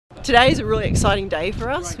Today is a really exciting day for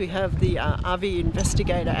us. We have the RV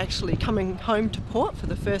Investigator actually coming home to port for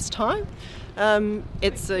the first time.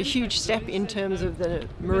 It's a huge step in terms of the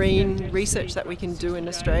marine research that we can do in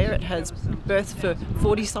Australia. It has berth for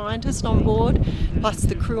 40 scientists on board, plus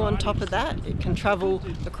the crew on top of that. It can travel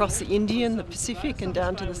across the Indian, the Pacific and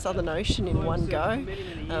down to the Southern Ocean in one go.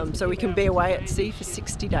 So we can be away at sea for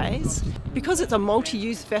 60 days. Because it's a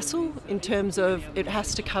multi-use vessel in terms of it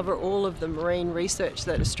has to cover all of the marine research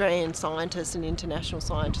that Australian scientists and international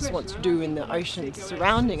scientists want to do in the oceans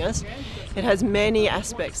surrounding us, it has many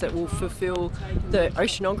aspects that will fulfill the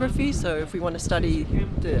oceanography. So if we want to study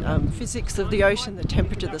the physics of the ocean, the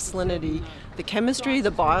temperature, the salinity, the chemistry,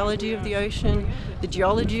 the biology of the ocean, the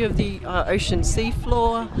geology of the ocean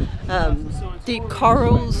seafloor, deep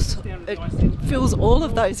corals, it fills all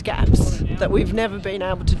of those gaps that we've never been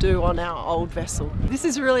able to do on our old vessel. This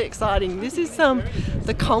is really exciting. This is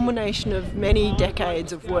the culmination of many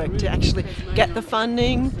decades of work to actually get the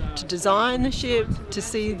funding, to design the ship, to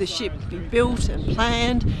see the ship be built and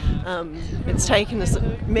planned. It's taken us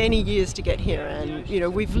many years to get here,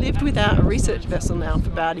 and we've lived without a research vessel now for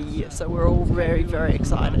about a year, so we're all very, very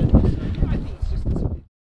excited.